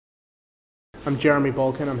I'm Jeremy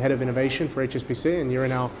Balkan, I'm Head of Innovation for HSBC, and you're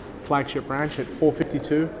in our flagship branch at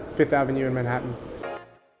 452 Fifth Avenue in Manhattan.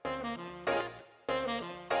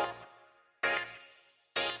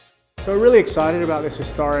 So we're really excited about this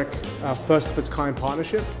historic first of its kind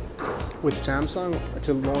partnership with Samsung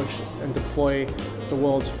to launch and deploy the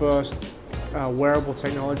world's first wearable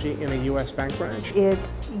technology in a US bank branch. It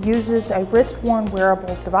uses a wrist-worn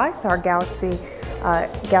wearable device, our Galaxy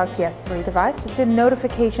S3 device, to send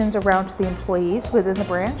notifications around to the employees within the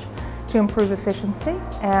branch to improve efficiency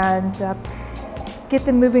and get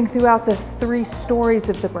them moving throughout the 3 stories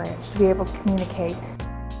of the branch to be able to communicate.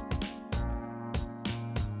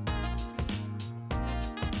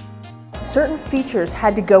 Certain features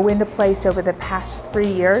had to go into place over the past 3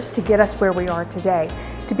 years to get us where we are today,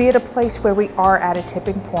 to be at a place where we are at a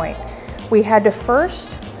tipping point. We had to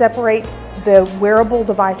first separate the wearable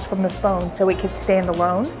device from the phone so it could stand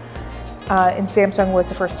alone, and Samsung was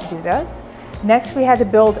the first to do this. Next, we had to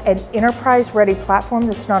build an enterprise-ready platform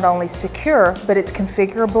that's not only secure, but it's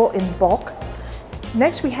configurable in bulk.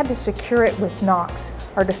 Next, we had to secure it with Knox,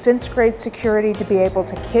 our defense-grade security, to be able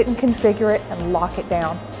to kit and configure it and lock it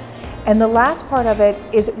down. And the last part of it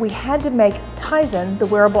is we had to make Tizen, the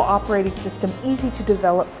wearable operating system, easy to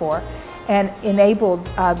develop for and enable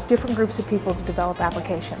different groups of people to develop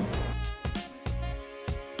applications.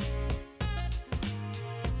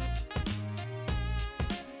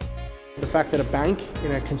 The fact that a bank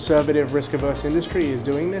in a conservative, risk-averse industry is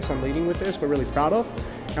doing this and leading with this, we're really proud of.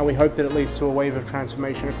 And we hope that it leads to a wave of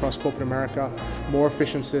transformation across corporate America, more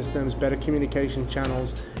efficient systems, better communication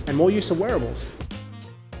channels, and more use of wearables.